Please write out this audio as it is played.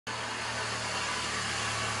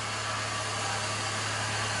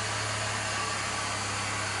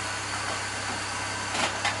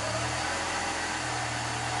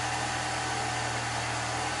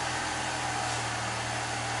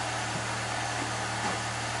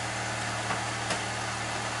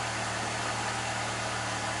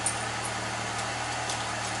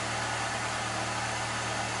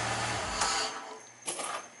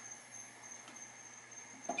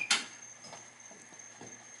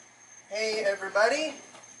Hey everybody,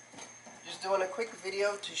 just doing a quick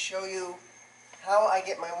video to show you how I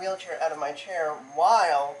get my wheelchair out of my chair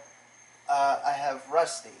while I have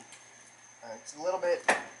Rusty. It's a little bit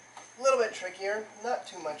trickier, not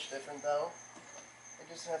too much different though.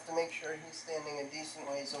 I just have to make sure he's standing a decent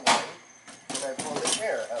ways away when I pull the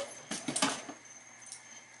chair out.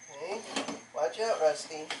 Okay, watch out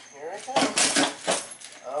Rusty, here it comes.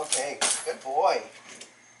 Okay, good boy.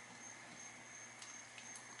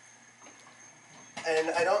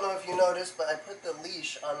 And I don't know if you noticed, but I put the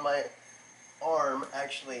leash on my arm,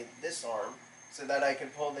 actually this arm, so that I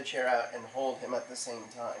could pull the chair out and hold him at the same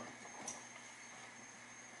time.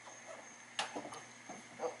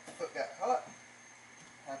 Oh, foot got caught.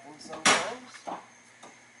 Happens sometimes.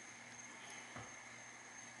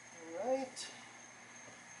 Alright.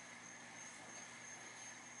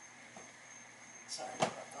 Sorry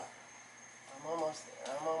about that. I'm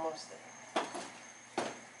almost there.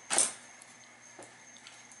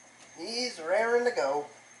 He's raring to go.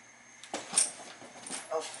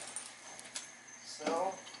 Oh.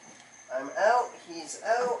 So, I'm out, he's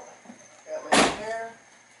out. Got my chair.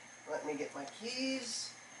 Let me get my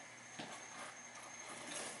keys.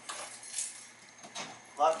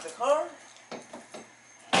 Lock the car.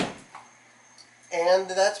 And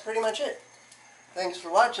that's pretty much it. Thanks for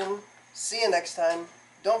watching. See you next time.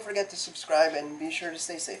 Don't forget to subscribe and be sure to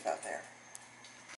stay safe out there.